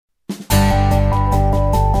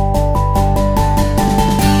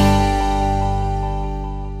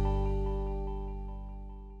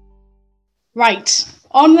Right,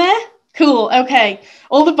 on there? Cool, okay.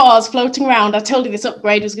 All the bars floating around. I told you this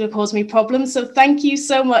upgrade was going to cause me problems, so thank you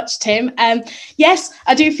so much, Tim. Yes,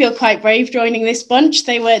 I do feel quite brave joining this bunch.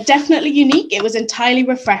 They were definitely unique. It was entirely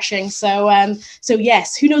refreshing. So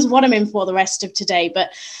yes, who knows what I'm in for the rest of today,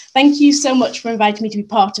 but thank you so much for inviting me to be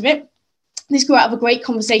part of it. This grew out of a great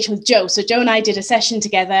conversation with Joe. So Joe and I did a session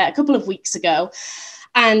together a couple of weeks ago.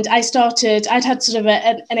 And I'd had sort of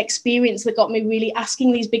an experience that got me really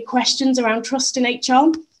asking these big questions around trust in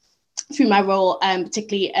HR through my role,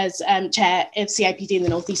 particularly as chair of CIPD in the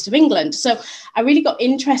northeast of England. So I really got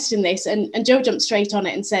interested in this, and Joe jumped straight on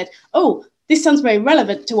it and said, oh, this sounds very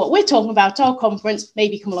relevant to what we're talking about, our conference,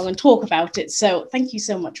 maybe come along and talk about it. So thank you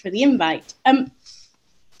so much for the invite.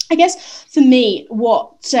 I guess for me,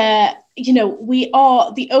 we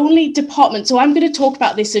are the only department. So I'm going to talk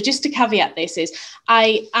about this. So just to caveat this is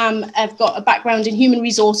I've got a background in human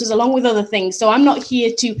resources along with other things. So I'm not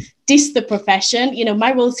here to diss the profession.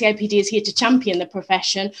 My role at CIPD is here to champion the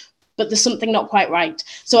profession, but there's something not quite right.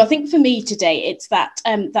 So I think for me today, it's that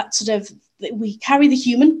we carry the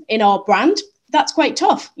human in our brand. That's quite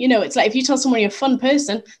tough. It's like if you tell someone you're a fun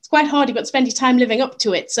person, it's quite hard. You've got to spend your time living up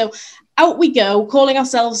to it. So out we go, calling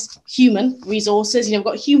ourselves human resources. We've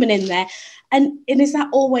got human in there. And is that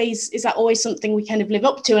always something we kind of live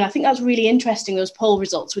up to? And I think that's really interesting, those poll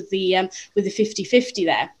results with the 50-50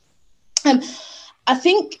 there. I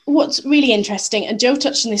think what's really interesting, and Joe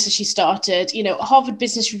touched on this as she started, Harvard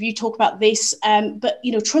Business Review talk about this, but,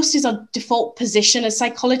 trust is our default position. As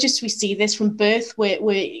psychologists, we see this from birth.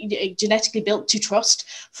 We're genetically built to trust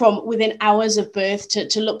from within hours of birth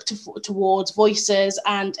to look towards voices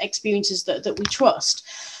and experiences that we trust.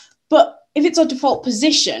 But if it's our default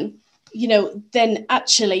position, then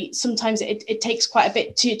actually sometimes it takes quite a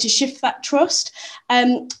bit to shift that trust.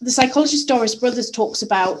 The psychologist Doris Brothers talks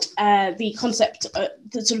about the concept,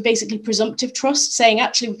 the sort of basically presumptive trust, saying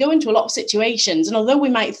actually we go into a lot of situations, and although we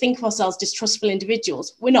might think of ourselves distrustful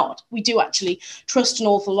individuals, we're not. We do actually trust an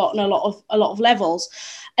awful lot on a lot of levels,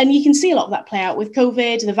 and you can see a lot of that play out with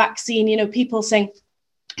COVID, the vaccine. People saying,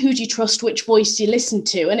 who do you trust? Which voice do you listen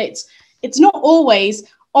to? And it's not always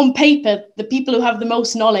on paper the people who have the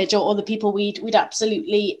most knowledge or the people we'd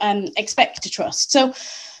absolutely expect to trust. So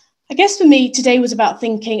I guess for me today was about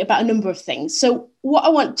thinking about a number of things. So what I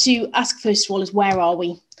want to ask first of all is, where are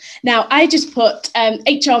we? Now, I just put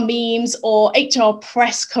HR memes or HR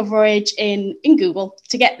press coverage in Google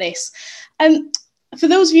to get this. For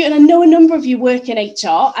those of you, and I know a number of you work in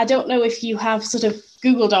HR, I don't know if you have sort of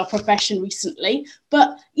Googled our profession recently,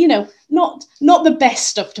 but not the best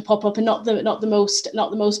stuff to pop up, and not the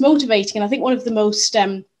most motivating. And I think one of the most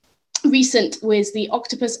recent was the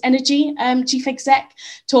Octopus Energy chief exec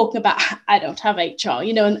talking about, I don't have HR,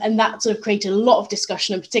 and that sort of created a lot of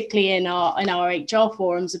discussion, and particularly in our HR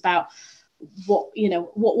forums about what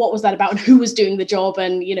was that about, and who was doing the job,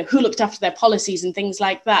 and who looked after their policies and things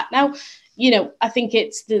like that. Now, I think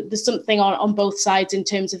there's something on both sides in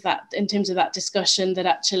terms of that discussion, that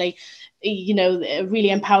actually, really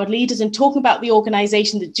empowered leaders, and talking about the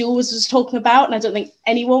organization that Jules was talking about. And I don't think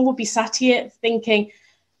anyone would be sat here thinking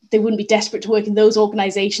they wouldn't be desperate to work in those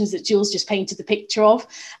organizations that Jules just painted the picture of.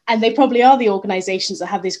 And they probably are the organizations that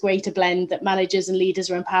have this greater blend, that managers and leaders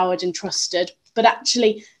are empowered and trusted. But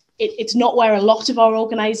actually, it's not where a lot of our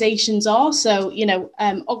organizations are. So,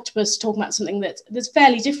 Octopus talking about something that's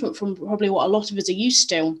fairly different from probably what a lot of us are used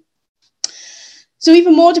to. So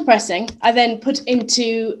even more depressing, I then put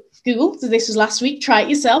into Google, so this was last week, try it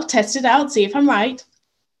yourself, test it out, see if I'm right.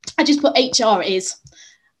 I just put HR is.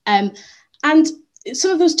 And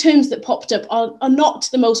some of those terms that popped up are not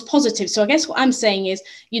the most positive. So I guess what I'm saying is,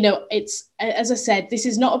 it's, as I said, this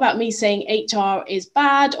is not about me saying HR is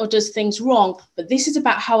bad or does things wrong, but this is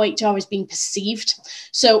about how HR is being perceived.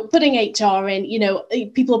 So putting HR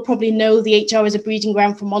in, people probably know the HR is a breeding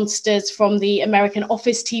ground for monsters from the American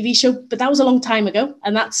Office TV show, but that was a long time ago,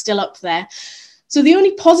 and that's still up there. So the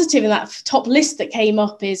only positive in that top list that came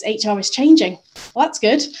up is HR is changing. Well, that's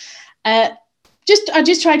good. I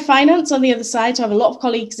just tried finance on the other side. So I have a lot of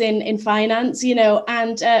colleagues in finance,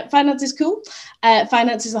 and finance is cool.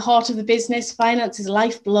 Finance is the heart of the business. Finance is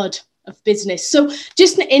lifeblood of business. So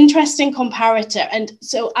just an interesting comparator. And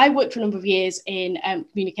so I worked for a number of years in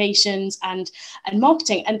communications and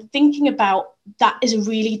marketing, and thinking about that is a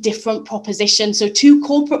really different proposition. So two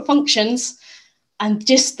corporate functions, and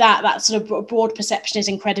just that sort of broad perception is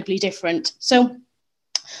incredibly different. So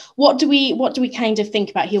what do we kind of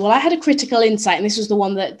think about here? Well, I had a critical insight, and this was the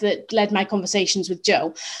one that led my conversations with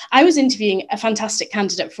Joe. I was interviewing a fantastic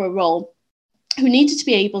candidate for a role who needed to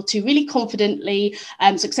be able to really confidently,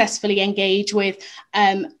 successfully engage with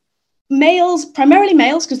males, primarily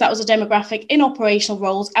males, because that was a demographic in operational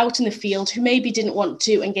roles out in the field who maybe didn't want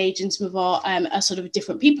to engage in some of our sort of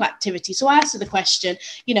different people activity. So I asked her the question,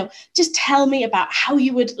 just tell me about how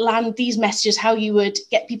you would land these messages, how you would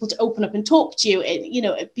get people to open up and talk to you,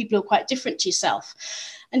 people who are quite different to yourself.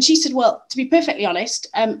 And she said, well, to be perfectly honest,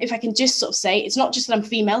 if I can just sort of say, it's not just that I'm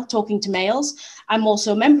female talking to males. I'm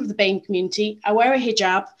also a member of the BAME community. I wear a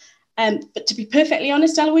hijab. But to be perfectly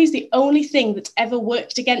honest, Eloise, the only thing that's ever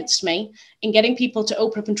worked against me in getting people to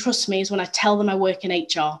open up and trust me is when I tell them I work in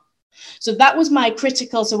HR. So that was my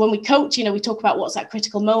critical. So when we coach, we talk about what's that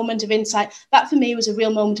critical moment of insight. That for me was a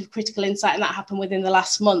real moment of critical insight. And that happened within the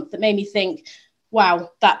last month that made me think, wow,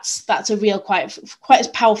 that's a real quite a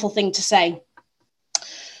powerful thing to say.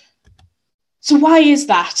 So why is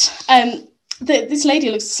that? This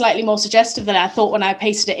lady looks slightly more suggestive than I thought when I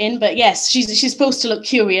pasted it in, but yes, she's supposed to look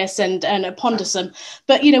curious and pondersome.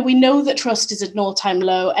 But we know that trust is at an all-time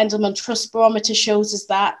low. Endelman Trust Barometer shows us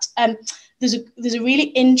that. There's a really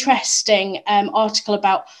interesting article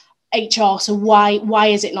about HR. So why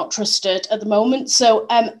is it not trusted at the moment? So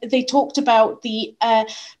they talked about the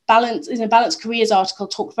balance in a Balanced Careers article.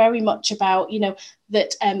 Talked very much about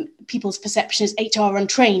that people's perception is HR are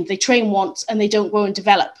untrained. They train once and they don't grow and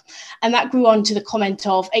develop. And that grew on to the comment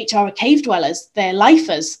of HR are cave dwellers. They're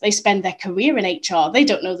lifers. They spend their career in HR. They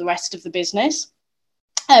don't know the rest of the business.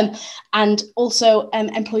 And also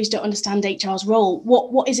employees don't understand HR's role.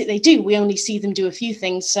 What is it they do? We only see them do a few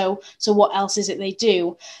things. So what else is it they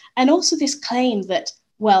do? And also this claim that,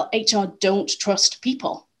 well, HR don't trust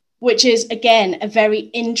people, which is, again, a very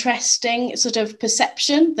interesting sort of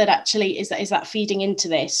perception that actually is that feeding into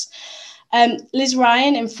this. Liz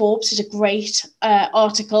Ryan in Forbes did a great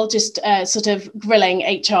article just sort of grilling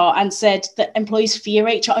HR and said that employees fear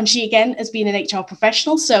HR. And she, again, has been an HR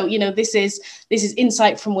professional. So, this is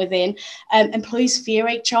insight from within. Employees fear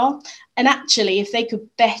HR. And actually, if they could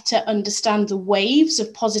better understand the waves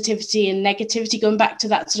of positivity and negativity, going back to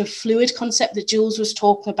that sort of fluid concept that Jules was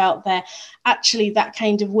talking about there, actually that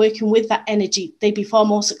kind of working with that energy, they'd be far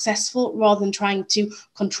more successful rather than trying to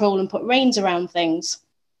control and put reins around things.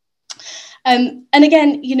 And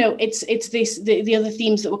again, it's this, the other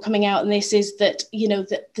themes that were coming out in this is that,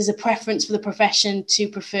 that there's a preference for the profession to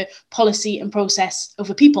prefer policy and process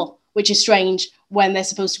over people, which is strange when they're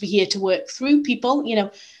supposed to be here to work through people,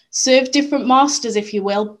 serve different masters, if you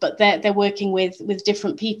will, but they're working with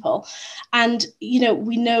different people. And,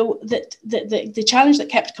 we know that the challenge that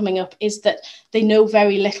kept coming up is that they know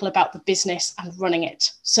very little about the business and running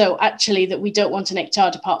it. So actually that we don't want an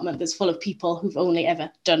HR department that's full of people who've only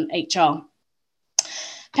ever done HR.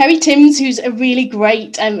 Perry Timms, who's a really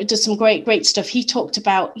great, does some great stuff. He talked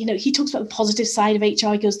about, the positive side of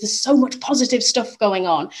HR. He goes, there's so much positive stuff going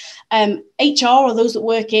on. HR, or those that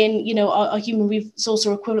work in, our human resource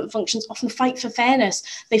or equivalent functions, often fight for fairness.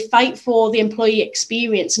 They fight for the employee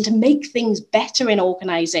experience and to make things better in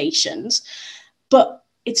organizations. But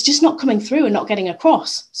it's just not coming through and not getting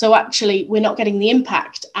across. So actually, we're not getting the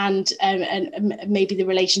impact and maybe the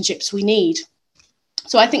relationships we need.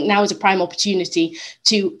 So I think now is a prime opportunity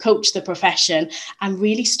to coach the profession and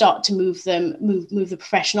really start to move the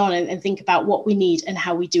profession on and think about what we need and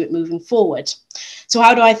how we do it moving forward. So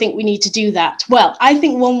how do I think we need to do that? Well, I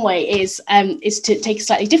think one way is to take a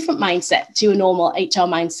slightly different mindset to a normal HR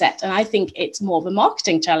mindset. And I think it's more of a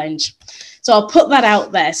marketing challenge. So I'll put that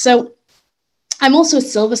out there. So I'm also a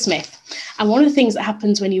silversmith. And one of the things that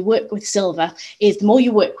happens when you work with silver is the more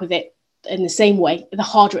you work with it, in the same way, the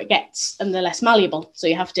harder it gets and the less malleable. So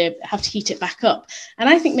you have to heat it back up. And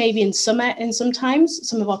I think maybe in sometimes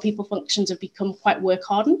some of our people functions have become quite work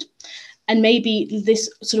hardened. And maybe this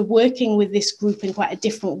sort of working with this group in quite a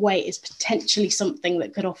different way is potentially something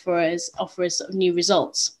that could offer us sort of new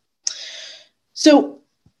results. So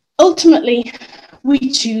ultimately,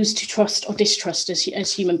 we choose to trust or distrust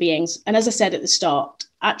as human beings. And as I said at the start,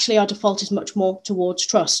 actually our default is much more towards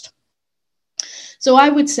trust. So I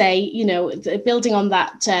would say, building on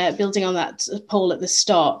that poll at the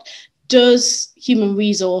start, does human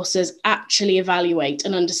resources actually evaluate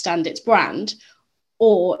and understand its brand?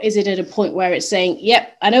 Or is it at a point where it's saying,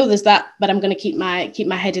 yep, I know there's that, but I'm going to keep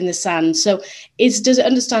my head in the sand? So does it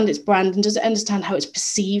understand its brand and does it understand how it's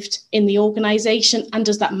perceived in the organization? And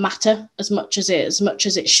does that matter as much as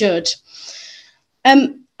it should?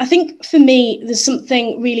 I think for me, there's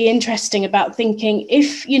something really interesting about thinking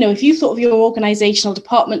if you thought of your organizational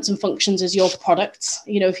departments and functions as your products,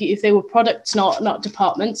 if they were products, not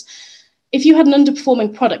departments, if you had an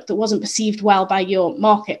underperforming product that wasn't perceived well by your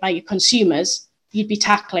market, by your consumers, you'd be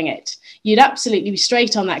tackling it. You'd absolutely be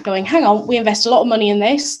straight on that going, hang on, we invest a lot of money in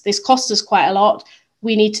this. This costs us quite a lot.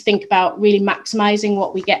 we need to think about really maximizing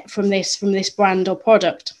what we get from this brand or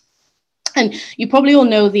product. And you probably all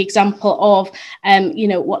know the example of,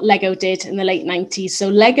 what Lego did in the late 90s. So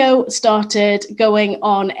Lego started going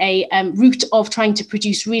on a route of trying to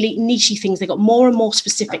produce really niche things. They got more and more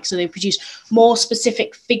specific. So they produced more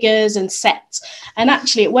specific figures and sets. And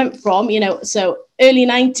actually it went from, so early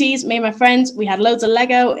 90s, me and my friends, we had loads of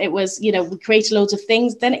Lego. It was, we created loads of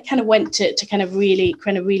things. Then it kind of went to kind of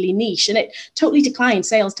really niche. And it totally declined.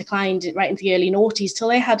 Sales declined right into the early noughties till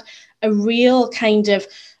they had a real kind of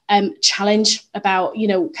challenge about,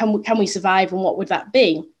 can we survive, and what would that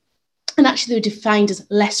be? And actually they were defined as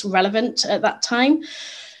less relevant at that time.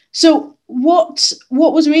 So what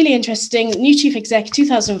was really interesting, new chief exec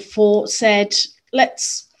 2004 said,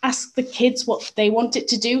 let's ask the kids what they want it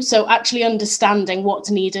to do. So actually understanding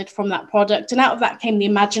what's needed from that product. And out of that came the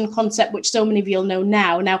Imagine concept, which so many of you will know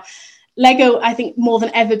now. Now, Lego, I think more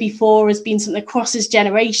than ever before, has been something that crosses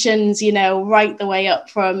generations, right the way up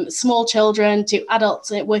from small children to adults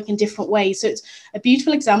that work in different ways. So it's a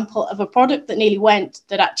beautiful example of a product that nearly went,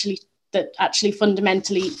 that actually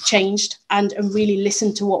fundamentally changed and really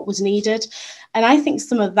listened to what was needed. And I think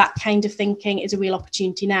some of that kind of thinking is a real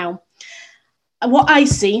opportunity now. And what I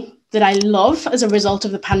see that I love as a result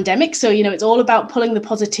of the pandemic, so, it's all about pulling the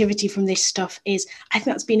positivity from this stuff, is I think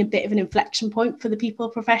that's been a bit of an inflection point for the people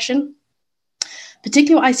profession.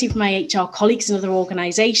 Particularly what I see from my HR colleagues in other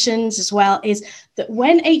organisations as well, is that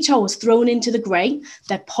when HR was thrown into the grey,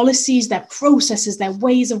 their policies, their processes, their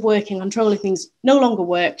ways of working, controlling things no longer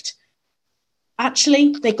worked.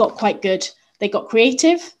 Actually, they got quite good. They got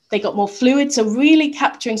creative, they got more fluid. So really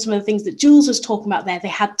capturing some of the things that Jules was talking about there, they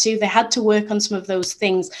had to work on some of those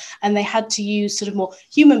things, and they had to use sort of more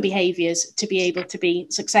human behaviours to be able to be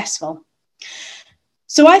successful.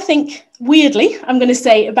 So I think, weirdly, I'm going to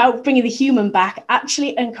say, about bringing the human back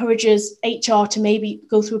actually encourages HR to maybe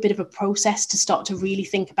go through a bit of a process to start to really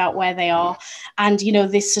think about where they are. And,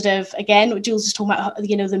 this sort of, again, what Jules was talking about,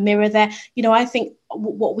 the mirror there, I think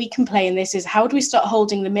what we can play in this is, how do we start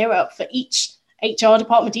holding the mirror up for each HR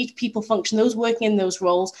department, each people function, those working in those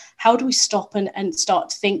roles? How do we stop and start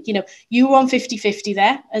to think, you were on 50-50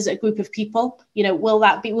 there as a group of people, will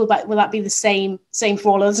that be the same for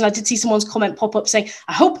all of us? And I did see someone's comment pop up saying,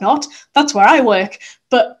 I hope not, that's where I work.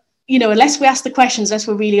 But unless we ask the questions, unless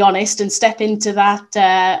we're really honest and step into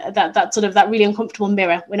that really uncomfortable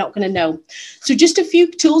mirror, we're not going to know. So just a few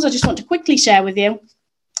tools I just want to quickly share with you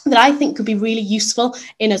that I think could be really useful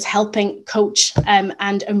in us helping coach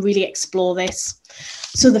and really explore this.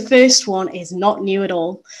 So the first one is not new at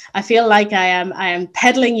all. I feel like I am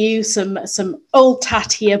peddling you some old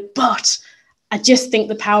tat here, but I just think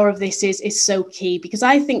the power of this is so key, because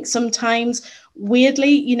I think sometimes,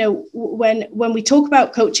 weirdly, when we talk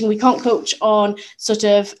about coaching, we can't coach on sort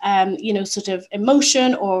of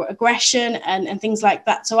emotion or aggression and things like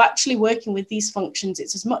that. So actually working with these functions,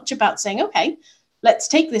 it's as much about saying, okay, let's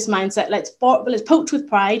take this mindset, let's poach with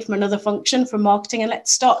pride from another function, from marketing, and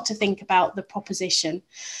let's start to think about the proposition.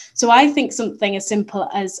 So I think something as simple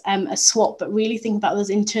as a swap, but really think about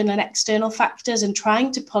those internal and external factors and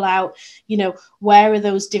trying to pull out, where are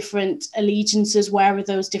those different allegiances, where are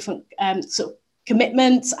those different sort of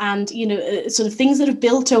commitments and, sort of things that have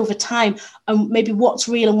built over time, and maybe what's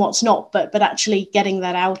real and what's not, but actually getting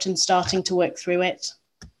that out and starting to work through it.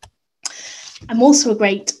 I'm also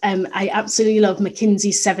I absolutely love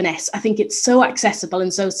McKinsey's 7S. I think it's so accessible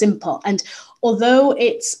and so simple. And although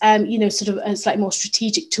it's, sort of a slightly more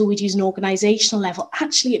strategic tool we'd use an organizational level,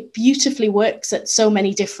 actually it beautifully works at so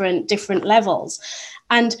many different levels.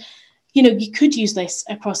 And you could use this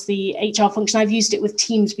across the HR function. I've used it with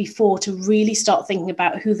teams before to really start thinking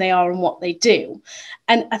about who they are and what they do.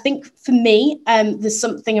 And I think for me, there's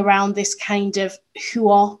something around this kind of, who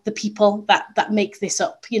are the people that make this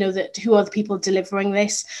up, that who are the people delivering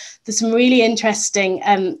this. There's some really interesting,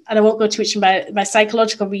 and I won't go too much about my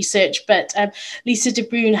psychological research, but Lisa De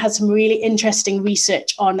Bruin has some really interesting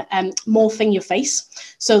research on morphing your face.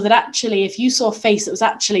 So that actually, if you saw a face that was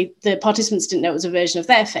actually, the participants didn't know it was a version of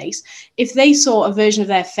their face, if they saw a version of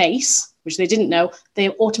their face, which they didn't know, they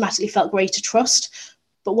automatically felt greater trust.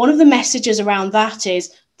 But one of the messages around that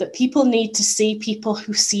is that people need to see people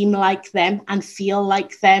who seem like them and feel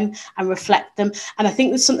like them and reflect them. And I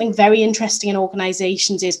think there's something very interesting in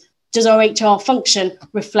organizations is, does our HR function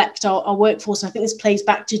reflect our workforce? And I think this plays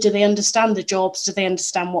back to, do they understand the jobs? Do they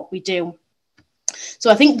understand what we do?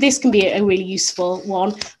 So I think this can be a really useful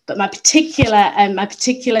one. But my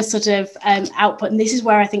particular sort of output, and this is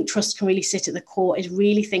where I think trust can really sit at the core, is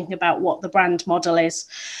really thinking about what the brand model is.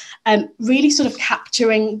 really sort of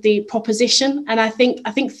capturing the proposition. And I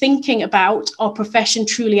think thinking about our profession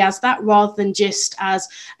truly as that, rather than just as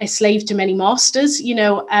a slave to many masters,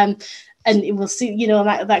 and we'll see,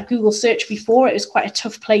 that Google search before, it was quite a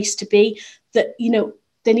tough place to be, that,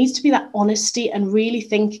 there needs to be that honesty and really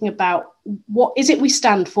thinking about what is it we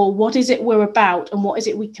stand for, what is it we're about, and what is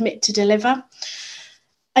it we commit to deliver.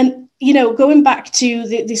 And, going back to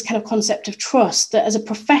this kind of concept of trust, that as a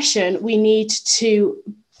profession, we need to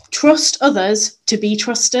trust others to be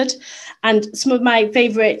trusted. And some of my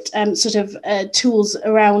favorite tools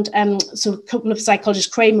around, so a couple of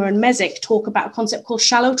psychologists, Kramer and Mesick, talk about a concept called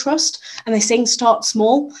shallow trust, and they say start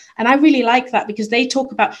small. And I really like that, because they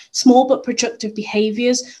talk about small but productive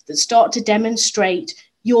behaviors that start to demonstrate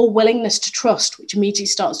your willingness to trust, which immediately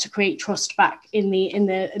starts to create trust back in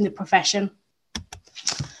the profession.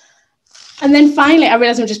 And then finally, I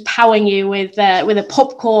realize I'm just powering you with a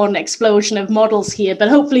popcorn explosion of models here, but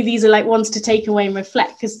hopefully these are like ones to take away and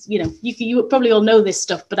reflect, because you probably all know this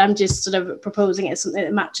stuff, but I'm just sort of proposing it as something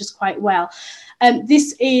that matches quite well.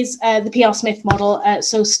 This is the PR Smith model,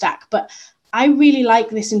 SOSTAC, but I really like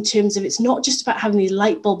this in terms of, it's not just about having these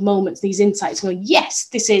light bulb moments, these insights, going, yes,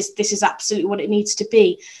 this is absolutely what it needs to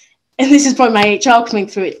be. And this is probably my HR coming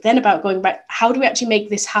through it, then about going back, how do we actually make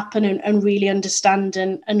this happen and really understand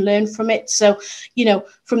and learn from it? So,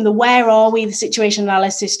 from the where are we, the situation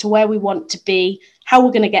analysis, to where we want to be, how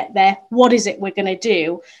we're going to get there, what is it we're going to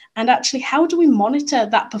do, and actually how do we monitor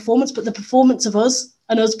that performance, but the performance of us,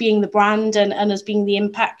 and us being the brand, and us being the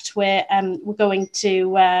impact we're going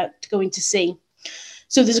to see.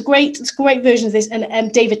 So there's a great version of this,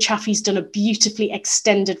 and David Chaffee's done a beautifully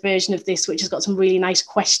extended version of this, which has got some really nice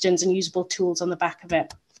questions and usable tools on the back of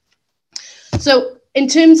it. So in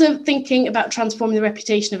terms of thinking about transforming the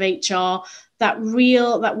reputation of HR, that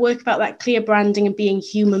work about that clear branding and being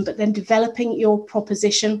human, but then developing your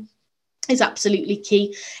proposition is absolutely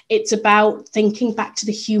key. It's about thinking back to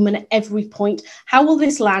the human at every point. How will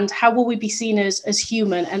this land? How will we be seen as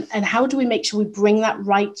human? And how do we make sure we bring that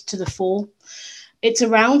right to the fore? It's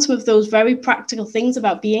around some of those very practical things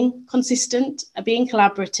about being consistent, being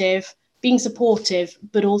collaborative, being supportive,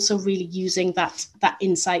 but also really using that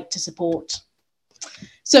insight to support.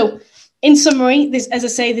 So in summary, this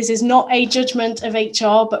is not a judgment of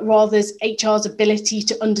HR, but rather is HR's ability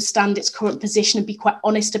to understand its current position and be quite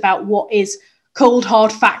honest about what is cold,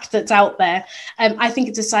 hard fact that's out there. I think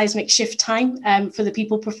it's a seismic shift time for the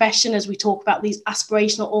people profession, as we talk about these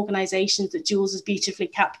aspirational organisations that Jules has beautifully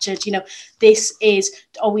captured. This is,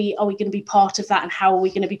 are we going to be part of that, and how are we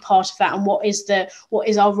going to be part of that, and what is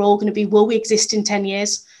our role going to be? Will we exist in 10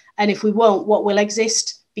 years? And if we won't, what will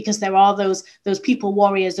exist? Because there are those people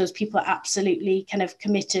warriors, those people are absolutely kind of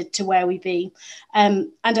committed to where we be.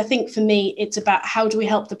 And I think for me, it's about how do we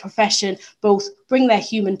help the profession both bring their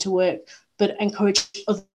human to work, but encourage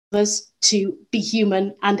others to be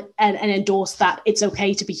human and endorse that it's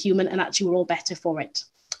okay to be human, and actually we're all better for it.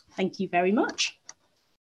 Thank you very much.